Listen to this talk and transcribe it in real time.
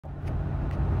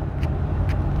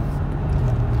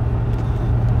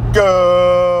Good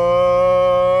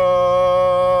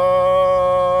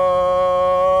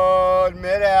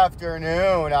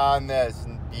mid-afternoon on this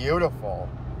beautiful,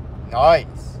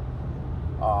 nice,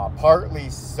 partly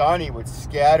sunny with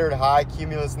scattered high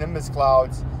cumulus nimbus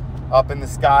clouds up in the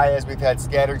sky as we've had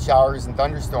scattered showers and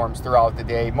thunderstorms throughout the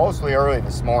day, mostly early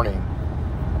this morning.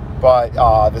 But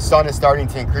the sun is starting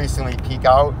to increasingly peak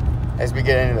out as we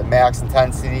get into the max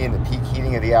intensity and the peak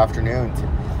heating of the afternoon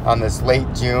on this late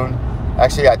June.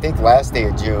 Actually, I think last day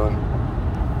of June,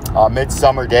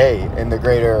 midsummer day in the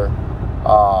greater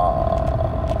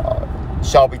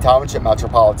Shelby Township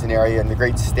metropolitan area in the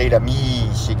great state of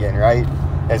Michigan, right?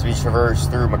 As we traverse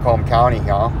through Macomb County,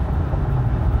 got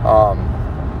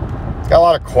a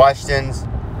lot of questions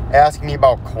asking me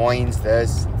about coins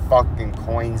this, fucking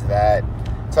coins that.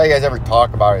 That's all you guys ever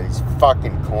talk about are these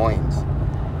fucking coins.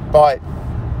 But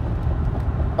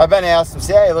I've been asked them,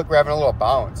 say, hey, look, we're having a little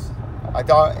bounce. I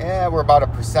thought, yeah, we're about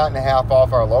 1.5%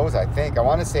 off our lows, I think. I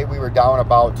want to say we were down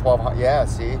about 1,200. Yeah,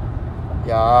 see?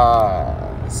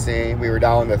 Yeah, see? We were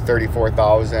down to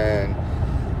 34,000,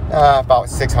 about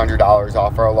 $600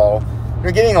 off our low.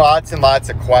 We're getting lots and lots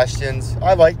of questions.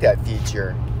 I like that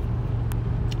feature.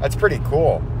 That's pretty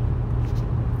cool.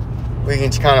 We can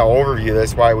just kind of overview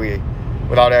this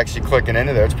without actually clicking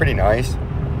into there. It's pretty nice.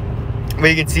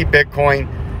 We can see Bitcoin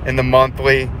in the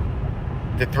monthly.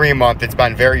 The 3-month, it's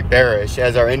been very bearish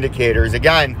as our indicators.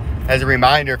 Again, as a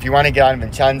reminder, if you want to get on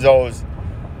Vincenzo's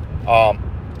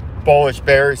bullish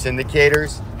bearish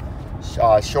indicators,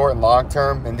 short and long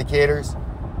term indicators,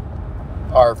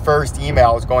 our first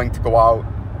email is going to go out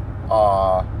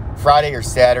Friday or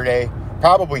Saturday,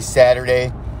 probably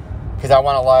Saturday, because I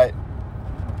want to let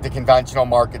the conventional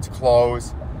markets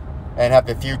close and have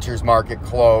the futures market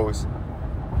close,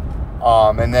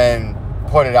 and then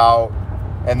put it out.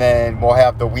 And then we'll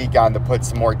have the weekend to put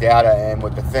some more data in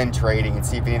with the fin trading and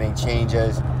see if anything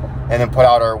changes. And then put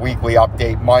out our weekly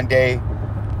update Monday.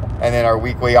 And then our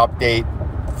weekly update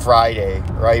Friday,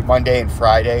 right? Monday and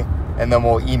Friday. And then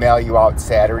we'll email you out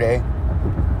Saturday,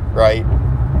 right?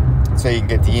 So you can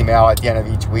get the email at the end of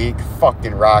each week.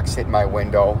 Fucking rocks hitting my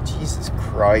window. Jesus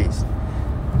Christ.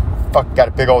 Fuck, got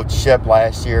a big old chip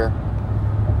last year.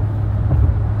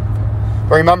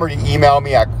 But remember to email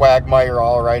me at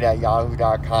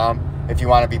quagmireallright@yahoo.com if you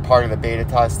want to be part of the beta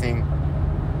testing.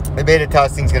 The beta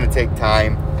testing is going to take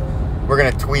time. We're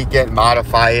going to tweak it,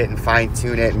 modify it, and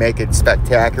fine-tune it, and make it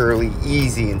spectacularly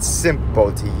easy and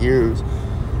simple to use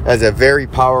as a very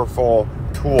powerful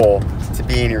tool to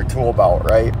be in your tool belt,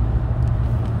 right?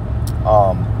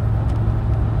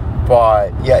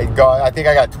 But yeah, I think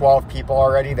I got 12 people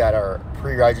already that are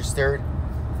pre-registered.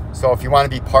 So if you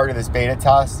want to be part of this beta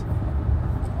test,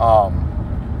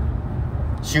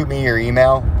 shoot me your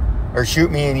email, or shoot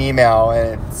me an email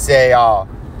and say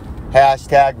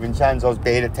hashtag Vincenzo's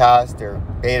beta test or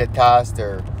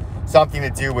something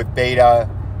to do with beta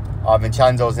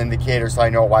Vincenzo's indicator, so I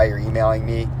know why you're emailing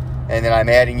me. And then I'm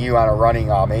adding you on a running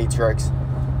matrix,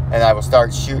 and I will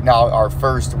start shooting out our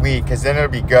first week, because then it'll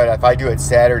be good. If I do it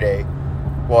Saturday,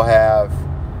 we'll have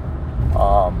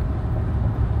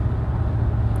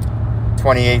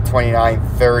 28, 29,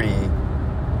 30.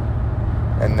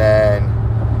 And then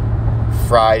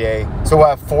Friday. So we'll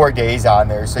have 4 days on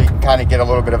there, so you can kind of get a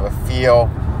little bit of a feel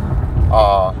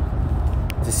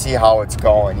to see how it's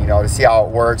going, to see how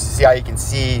it works, to see how you can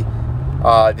see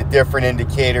the different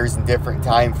indicators and different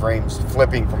time frames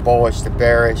flipping from bullish to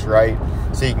bearish, right?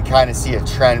 So you can kind of see a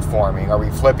trend forming. Are we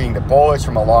flipping to bullish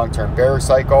from a long-term bearish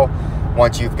cycle?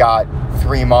 Once you've got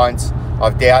 3 months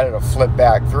of data to flip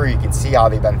back through, you can see how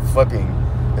they've been flipping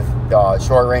the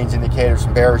short range indicators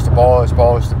from bearish to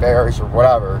bullish to bearish, or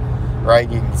whatever, right?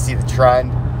 You can see the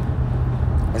trend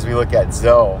as we look at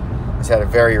ZIL. It's had a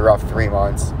very rough 3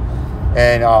 months,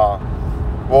 and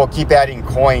we'll keep adding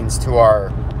coins to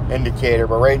our indicator.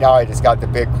 But right now I just got the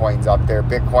Bitcoins up there: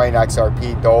 Bitcoin,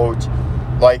 XRP, Doge,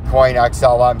 Litecoin,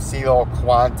 XLM, CELO,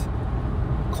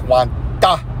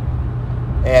 Quanta,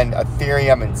 and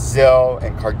Ethereum, and ZIL,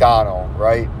 and Cardano,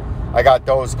 right? I got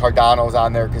those Cardanos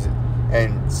on there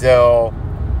and ZIL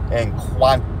and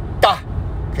Quanta,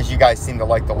 because you guys seem to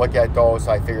like to look at those,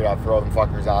 so I figured I'd throw them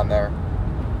fuckers on there.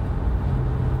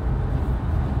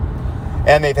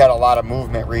 And they've had a lot of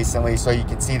movement recently, so you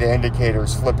can see the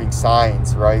indicators flipping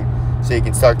signs, right? So you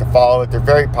can start to follow it. They're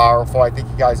very powerful. I think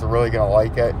you guys are really going to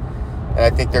like it, and I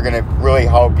think they're going to really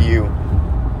help you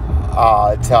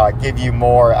to give you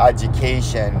more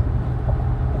education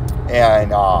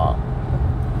and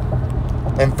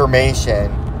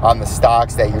information on the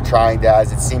stocks that you're trying to,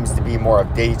 as it seems to be more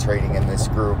of day trading in this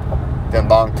group than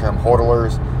long-term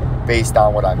hodlers, based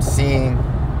on what I'm seeing.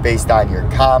 based on your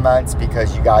comments,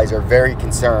 because you guys are very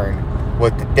concerned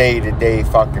with the day-to-day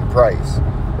fucking price,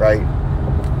 right?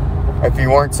 If you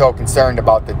weren't so concerned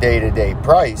about the day-to-day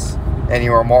price and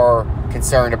you were more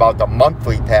concerned about the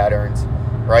monthly patterns,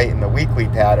 right, and the weekly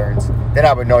patterns, then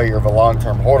I would know you're a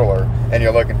long-term hodler and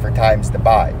you're looking for times to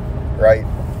buy, right?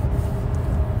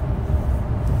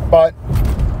 But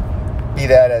be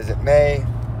that as it may,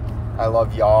 I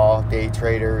love y'all, day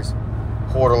traders,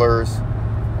 hodlers,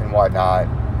 and whatnot.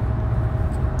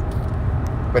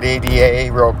 But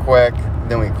ADA, real quick,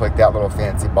 then we click that little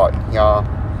fancy button here.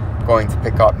 Going to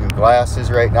pick up new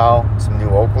glasses right now, some new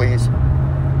Oakleys.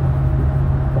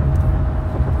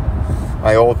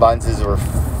 My old lenses were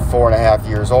 4.5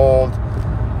 years old.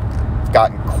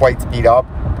 Gotten quite beat up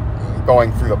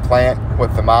going through the plant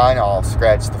with them on. I'll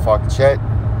scratch the fucking shit.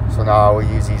 So now I will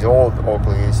use these old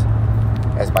Oakleys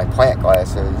as my plant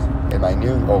glasses and my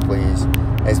new Oakleys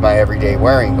as my everyday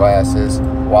wearing glasses.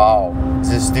 Wow, is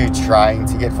this dude trying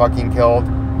to get fucking killed?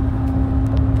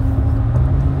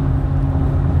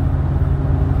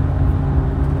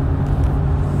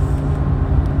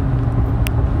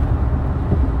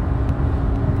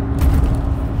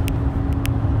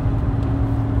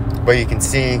 But you can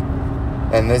see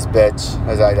in this bitch,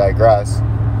 as I digress,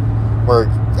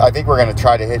 I think we're going to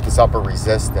try to hit this upper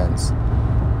resistance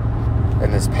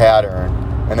in this pattern,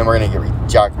 and then we're going to get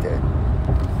rejected,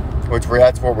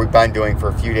 that's what we've been doing for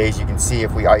a few days. You can see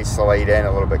if we isolate in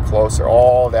a little bit closer.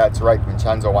 Oh, that's right,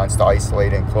 Vincenzo wants to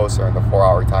isolate in closer in the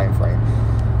 4-hour time frame.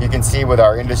 You can see with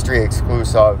our industry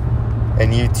exclusive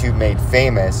and YouTube made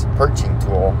famous perching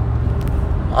tool,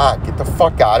 get the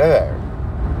fuck out of there.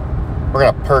 We're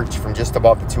going to perch from just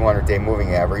above the 200-day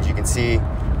moving average. You can see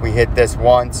we hit this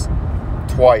once,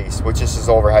 twice, which just is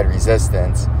overhead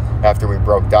resistance after we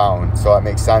broke down. So it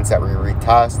makes sense that we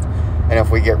retest. And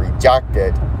if we get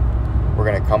rejected, we're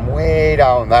going to come way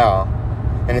down now.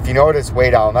 And if you notice way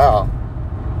down now,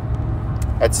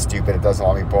 that's stupid. It doesn't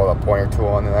let me pull the pointer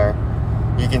tool in there.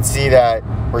 You can see that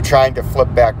we're trying to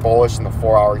flip back bullish in the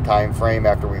 4-hour time frame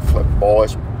after we flip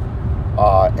bullish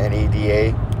in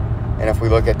ADA. And if we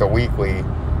look at the weekly,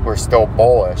 we're still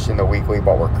bullish in the weekly,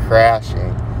 but we're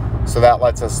crashing. So that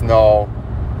lets us know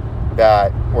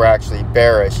that we're actually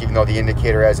bearish, even though the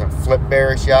indicator hasn't flipped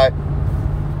bearish yet.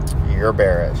 You're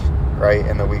bearish, right?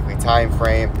 In the weekly time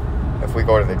frame. If we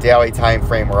go to the daily time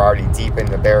frame, we're already deep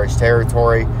into bearish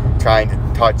territory, trying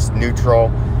to touch neutral.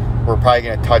 We're probably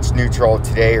going to touch neutral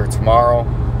today or tomorrow,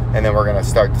 and then we're going to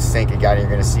start to sink again. You're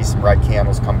going to see some red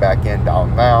candles come back in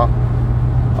down now.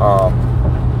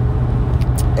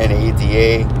 In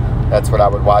ADA, that's what I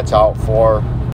would watch out for.